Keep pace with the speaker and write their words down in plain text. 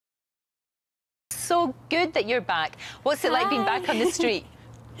so good that you're back. What's it like being back on the street?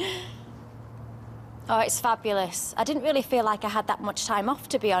 Oh, it's fabulous. I didn't really feel like I had that much time off,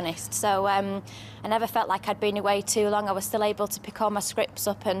 to be honest. So I never felt like I'd been away too long. I was still able to pick all my scripts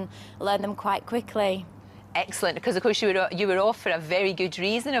up and learn them quite quickly. Excellent, because of course you were off for a very good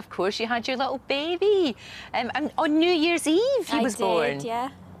reason. Of course, you had your little baby, and on New Year's Eve he was born. Yeah.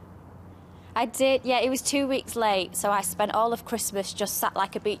 I did, yeah. It was 2 weeks late, so I spent all of Christmas just sat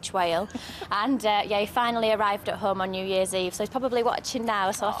like a beach whale. And, yeah, he finally arrived at home on New Year's Eve, so he's probably watching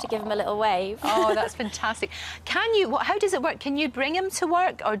now, so I'll have to give him a little wave. Oh, that's fantastic. How does it work? Can you bring him to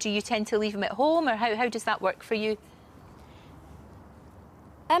work, or do you tend to leave him at home, or how does that work for you?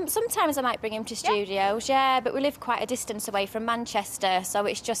 Sometimes I might bring him to studios, yeah, but we live quite a distance away from Manchester, so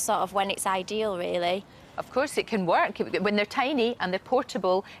it's just sort of when it's ideal, really. Of course, it can work. When they're tiny and they're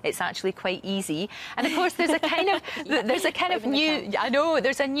portable, it's actually quite easy. And of course, there's a kind of new. I know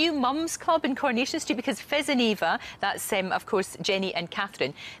there's a new mums club in Coronation Street because Fizz and Eva, that's of course Jenny and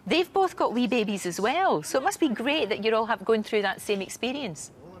Catherine. They've both got wee babies as well. So it must be great that you're all going through that same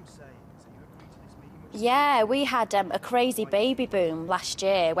experience. Yeah, we had a crazy baby boom last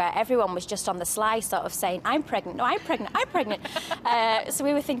year where everyone was just on the sly sort of saying, I'm pregnant, no, I'm pregnant, I'm pregnant. So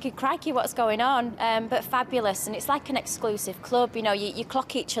we were thinking, crikey, what's going on? But fabulous, and it's like an exclusive club. You know, you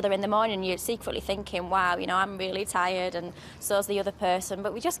clock each other in the morning and you're secretly thinking, wow, you know, I'm really tired and so's the other person.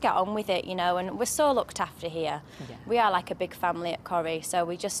 But we just get on with it, you know, and we're so looked after here. Yeah. We are like a big family at Corrie, so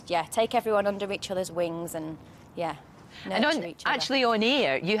we just, take everyone under each other's wings and, And actually on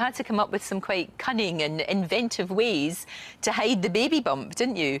air, you had to come up with some quite cunning and inventive ways to hide the baby bump,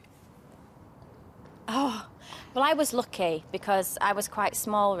 didn't you? Oh, well, I was lucky because I was quite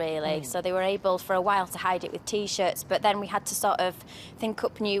small, really, so they were able for a while to hide it with T-shirts, but then we had to sort of think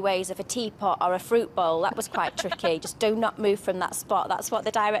up new ways of a teapot or a fruit bowl. That was quite tricky. Just do not move from that spot. That's what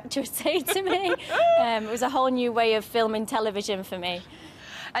the director would say to me. It was a whole new way of filming television for me.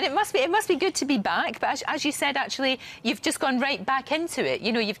 And it must be good to be back, but as you said, actually, you've just gone right back into it.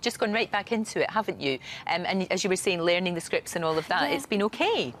 You know, you've just gone right back into it, haven't you? And as you were saying, learning the scripts and all of that, it's been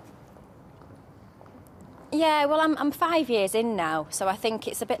okay. Yeah, well, I'm 5 years in now, so I think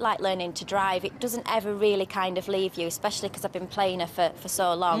it's a bit like learning to drive. It doesn't ever really kind of leave you, especially because I've been playing her for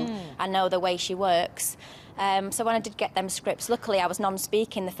so long. I know the way she works. So when I did get them scripts, luckily I was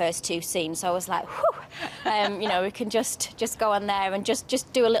non-speaking the first two scenes, so I was like, whew, you know, we can just go on there and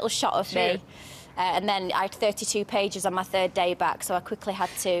just do a little shot of me. And then I had 32 pages on my third day back, so I quickly had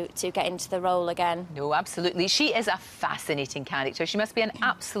to get into the role again. No, absolutely. She is a fascinating character. She must be an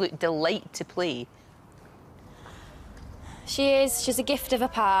absolute delight to play. She is. She's a gift of a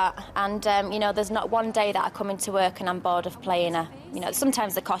part, and you know, there's not one day that I come into work and I'm bored of playing her. You know,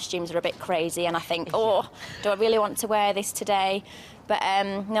 sometimes the costumes are a bit crazy and I think, oh, do I really want to wear this today? But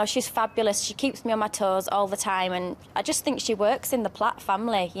no, she's fabulous. She keeps me on my toes all the time, and I just think she works in the Platt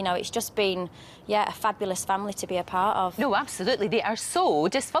family. You know, it's just been, a fabulous family to be a part of. No, absolutely. They are so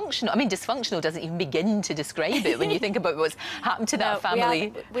dysfunctional. I mean, dysfunctional doesn't even begin to describe it when you think about what's happened to that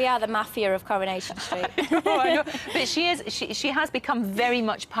family. We are the mafia of Coronation Street. Oh, I know. But she has become very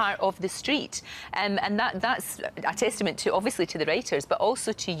much part of the street, and that's a testament to, obviously, to the writers, but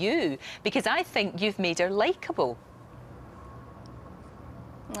also to you, because I think you've made her likeable.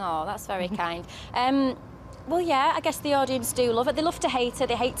 Oh, that's very kind. Well, yeah, I guess the audience do love her. They love to hate her,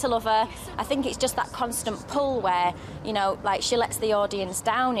 they hate to love her. I think it's just that constant pull where, you know, like she lets the audience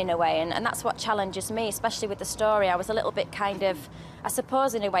down in a way, and that's what challenges me, especially with the story. I was a little bit kind of, I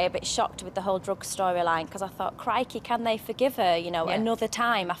suppose in a way, a bit shocked with the whole drug storyline, because I thought, crikey, can they forgive her, you know, another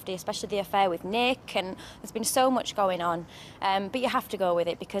time after especially the affair with Nick, and there's been so much going on. But you have to go with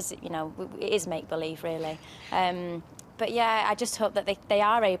it because, you know, it is make-believe, really. But yeah, I just hope that they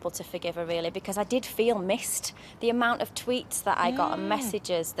are able to forgive her, really, because I did feel missed. The amount of tweets that I got and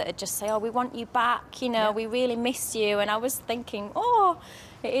messages that would just say, oh, we want you back, you know, we really miss you. And I was thinking, oh,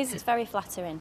 it's very flattering.